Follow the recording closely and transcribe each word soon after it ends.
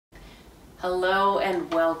Hello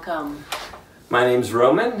and welcome. My name's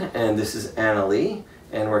Roman and this is Annalie,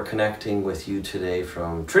 and we're connecting with you today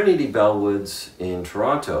from Trinity Bellwoods in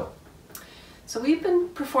Toronto. So we've been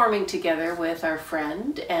performing together with our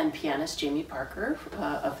friend and pianist Jamie Parker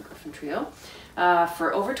of the Gryphon Trio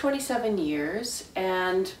for over 27 years,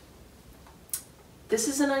 and this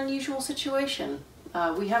is an unusual situation.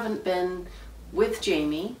 We haven't been with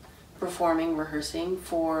Jamie performing, rehearsing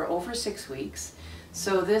for over 6 weeks,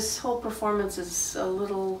 so this whole performance is a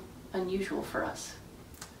little unusual for us.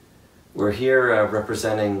 We're here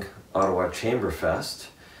representing Ottawa Chamber Fest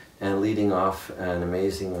and leading off an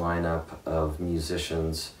amazing lineup of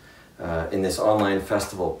musicians in this online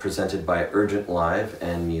festival presented by URGNT Live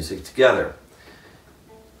and Music Together.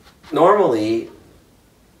 Normally,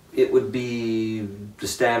 it would be the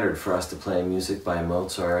standard for us to play music by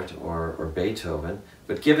Mozart or Beethoven,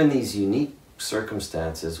 but given these unique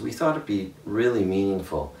circumstances, we thought it'd be really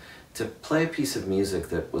meaningful to play a piece of music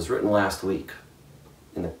that was written last week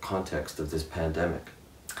in the context of this pandemic.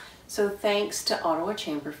 So thanks to Ottawa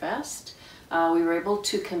Chamber Fest, we were able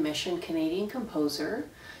to commission Canadian composer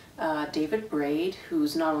David Braid,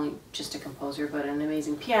 who's not only just a composer but an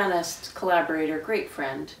amazing pianist, collaborator, great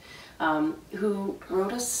friend, who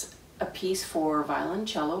wrote us a piece for violin,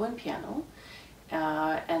 cello, and piano.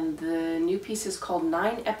 And the new piece is called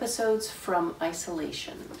 9 Episodes from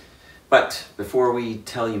Isolation. But before we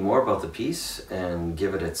tell you more about the piece and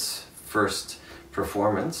give it its first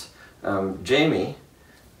performance, Jamie,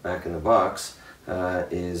 back in the box,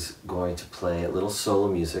 is going to play a little solo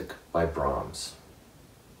music by Brahms.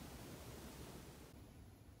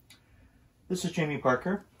 This is Jamie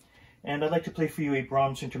Parker, and I'd like to play for you a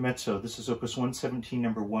Brahms intermezzo. This is Opus 117,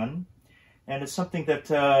 number 1, and it's something that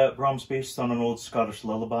Brahms based on an old Scottish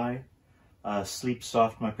lullaby. Sleep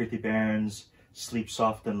soft, my pretty bairns, sleep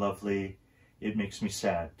soft and lovely, it makes me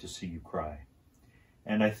sad to see you cry.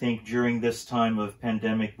 And I think during this time of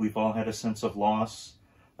pandemic, we've all had a sense of loss,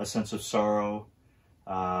 a sense of sorrow,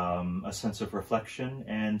 a sense of reflection,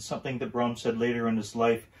 and something that Brahms said later in his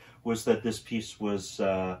life was that this piece was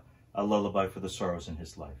a lullaby for the sorrows in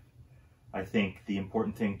his life. I think the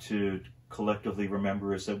important thing to collectively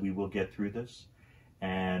remember is that we will get through this,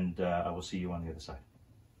 and I will see you on the other side.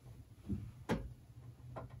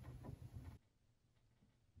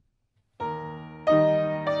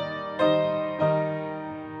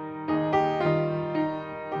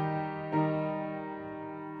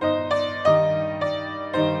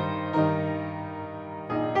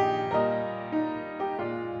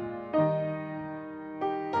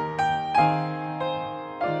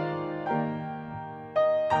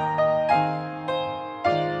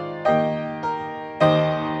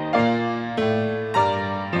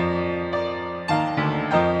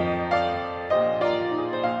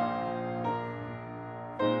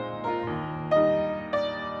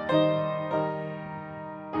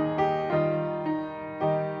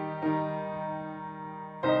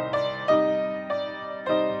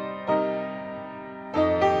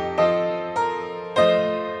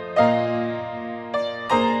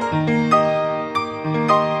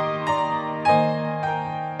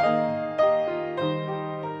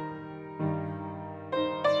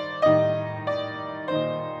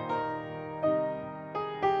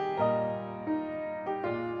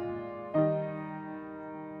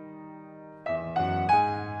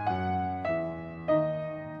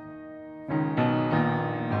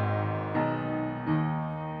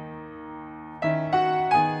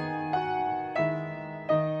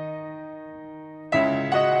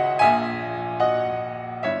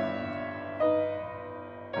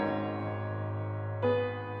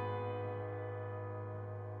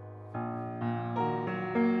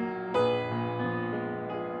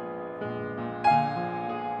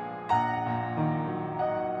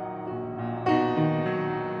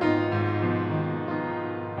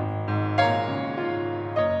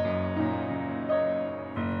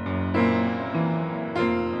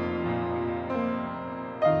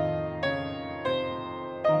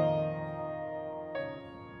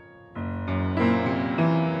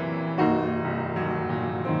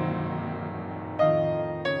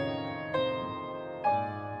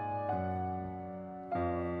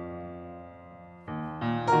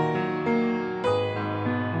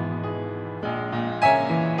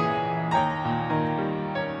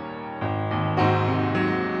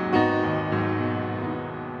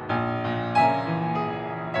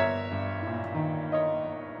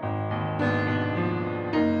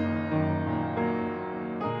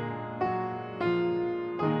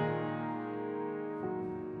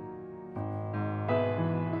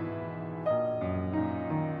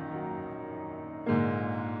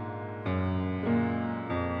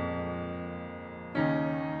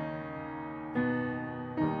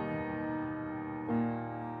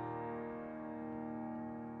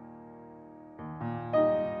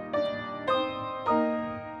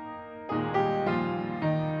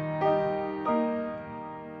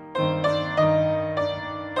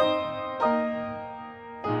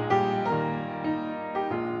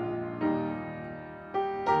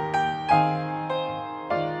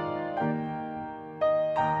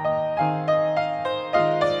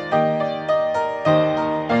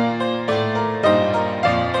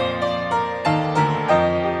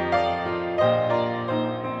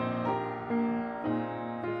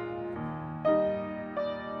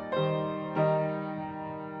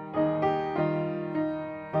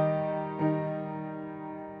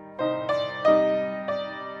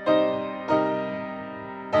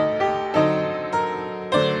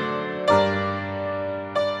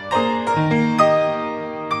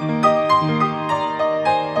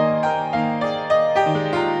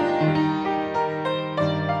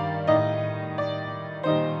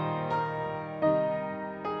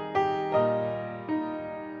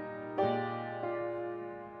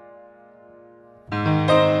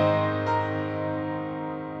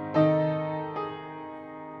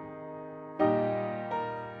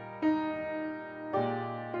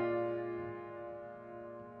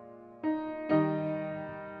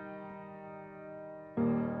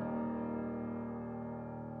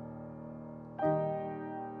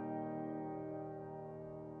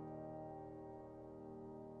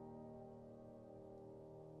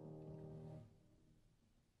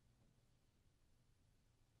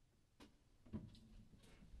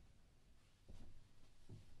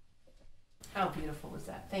 How beautiful was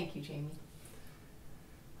that? Thank you, Jamie.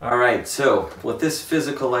 All right, so with this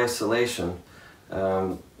physical isolation,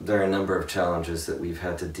 there are a number of challenges that we've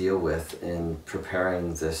had to deal with in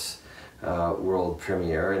preparing this world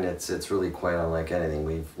premiere, and it's really quite unlike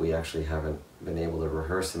anything. We actually haven't been able to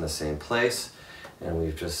rehearse in the same place, and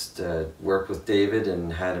we've just worked with David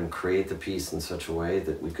and had him create the piece in such a way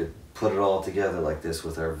that we could put it all together like this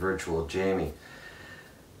with our virtual Jamie.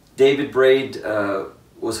 David Braid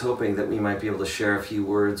was hoping that we might be able to share a few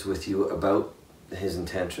words with you about his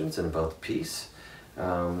intentions and about the piece.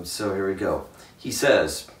 So here we go. He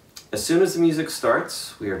says, "As soon as the music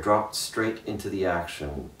starts, we are dropped straight into the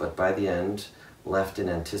action, but by the end, left in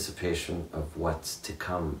anticipation of what's to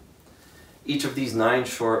come. Each of these 9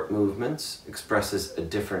 short movements expresses a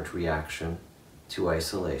different reaction to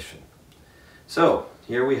isolation." So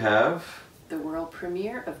here we have the world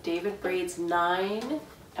premiere of David Braid's 9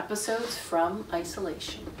 episodes from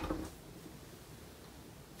Isolation.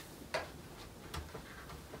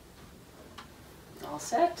 All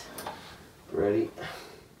set? ready.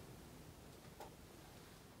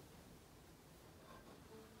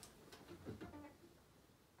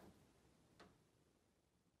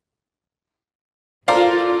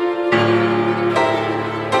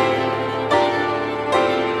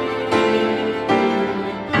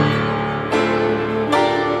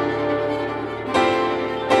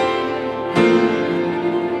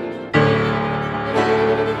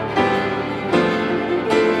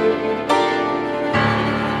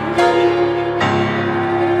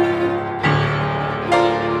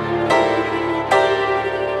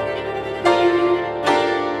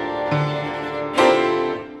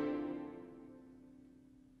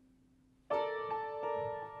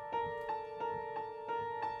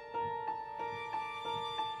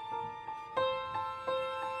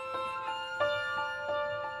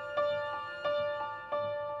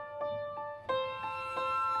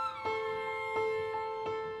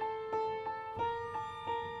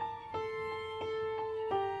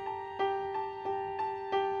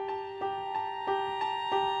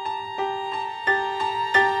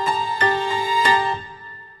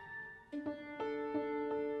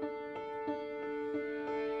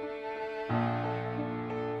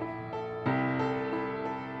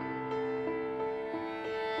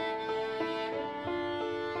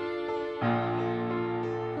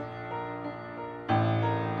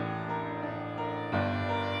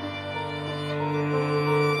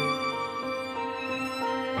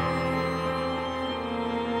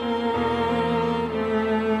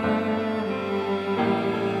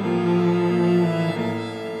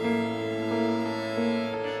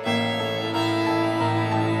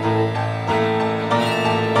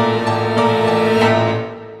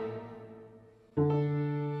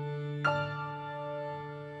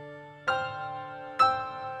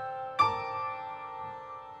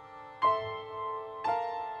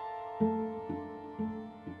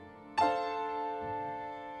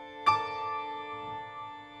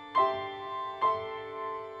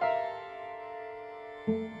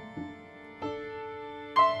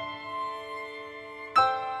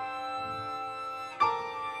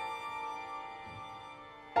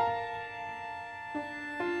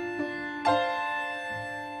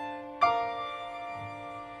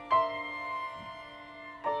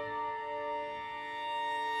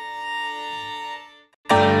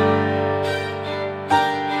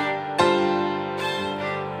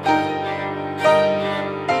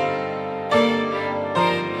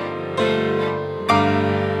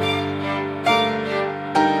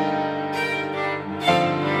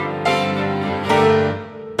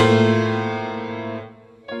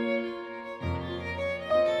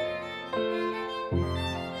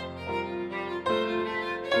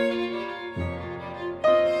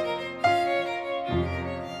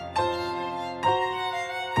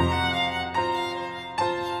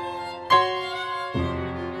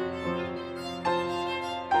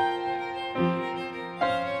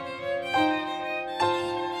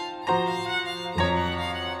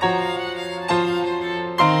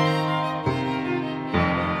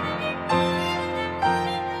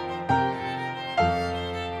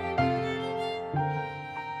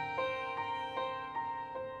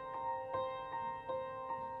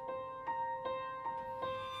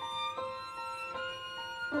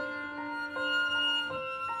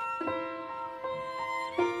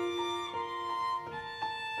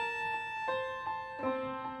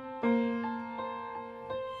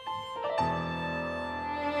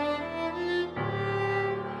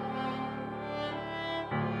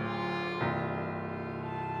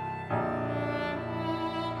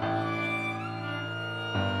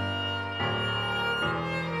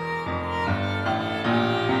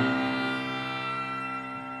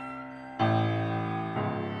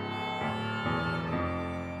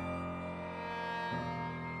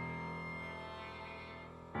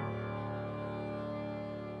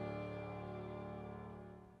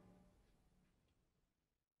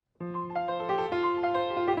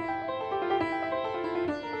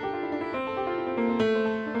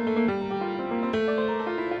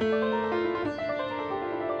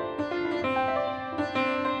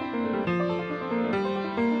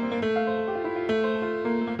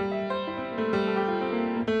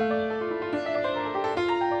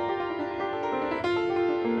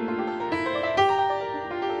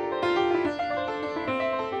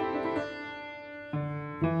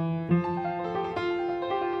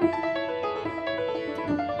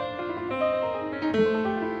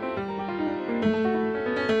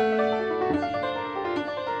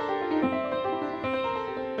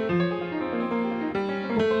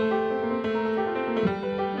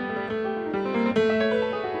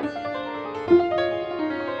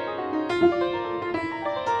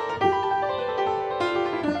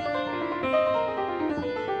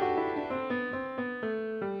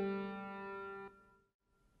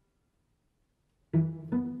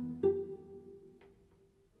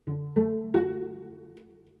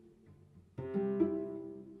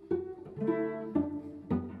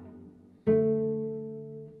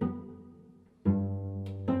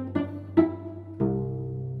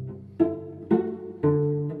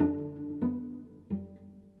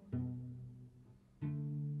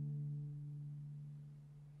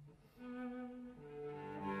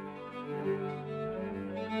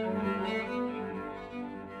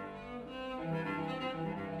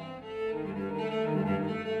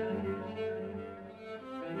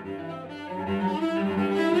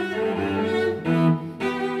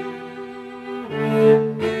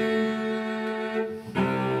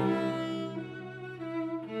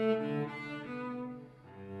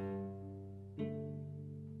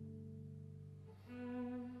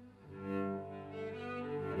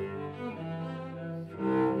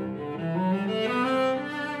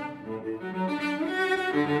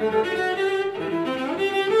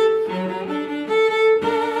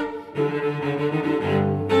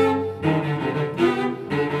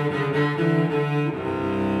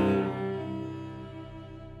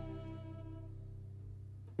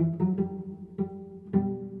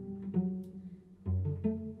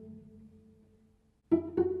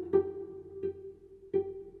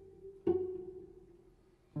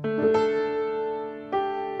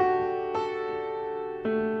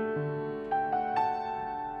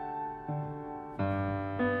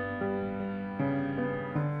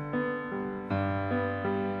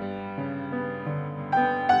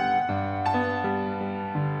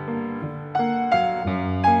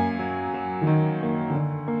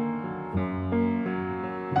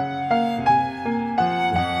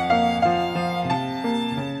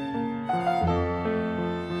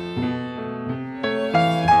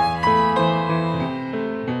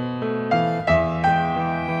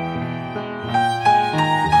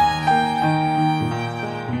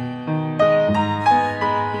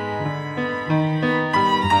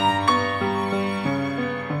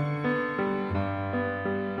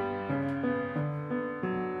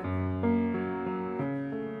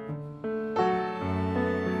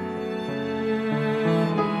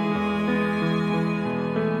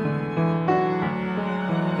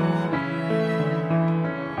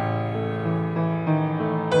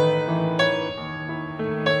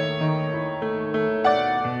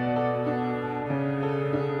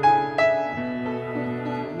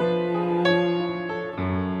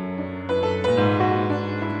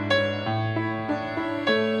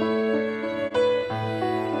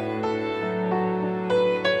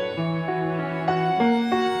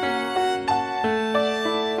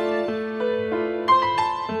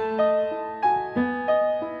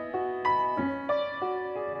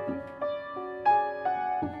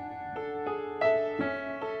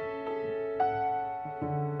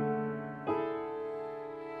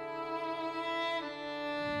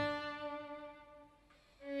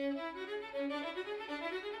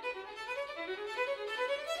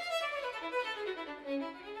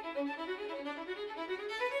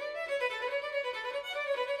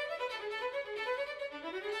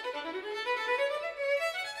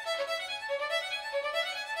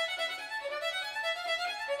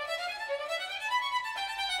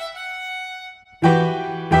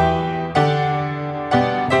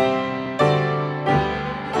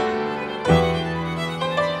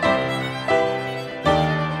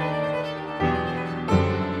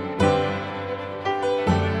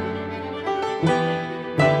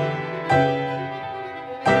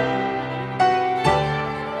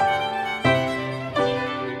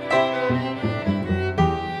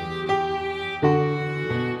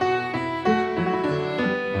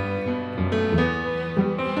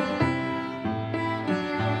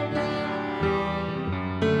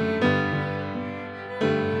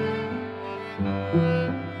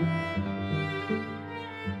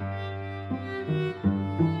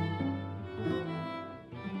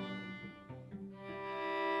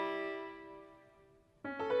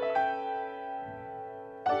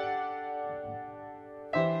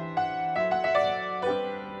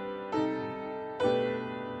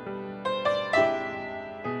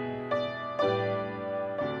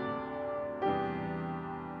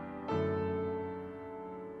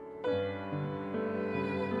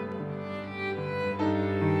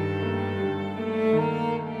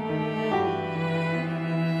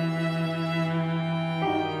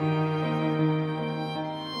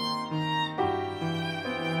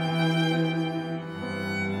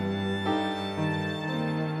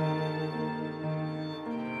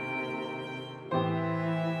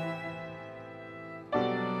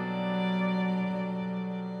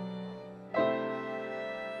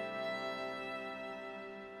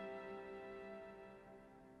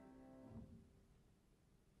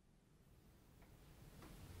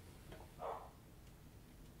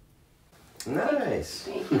 Nice.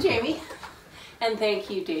 Thank you, Jamie. And thank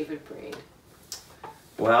you, David Braid.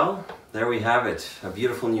 Well, there we have it. A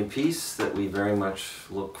beautiful new piece that we very much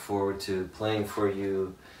look forward to playing for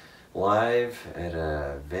you live at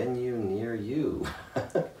a venue near you.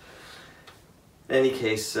 In any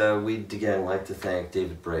case, we'd again like to thank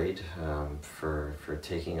David Braid for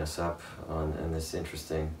taking us up on this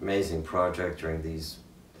interesting, amazing project during these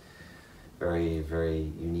very,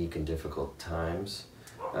 very unique and difficult times.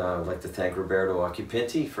 I'd like to thank Roberto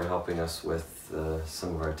Occhipinti for helping us with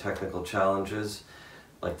some of our technical challenges.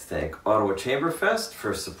 I'd like to thank Ottawa Chamberfest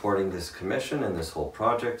for supporting this commission and this whole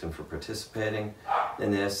project and for participating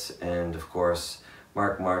in this. And of course,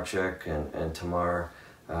 Mark Marchek and Tamar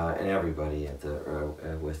and everybody at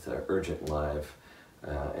the with Urgent Live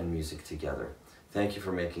and Music Together. Thank you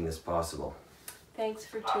for making this possible. Thanks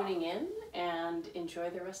for tuning in, and enjoy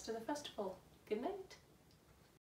the rest of the festival. Good night.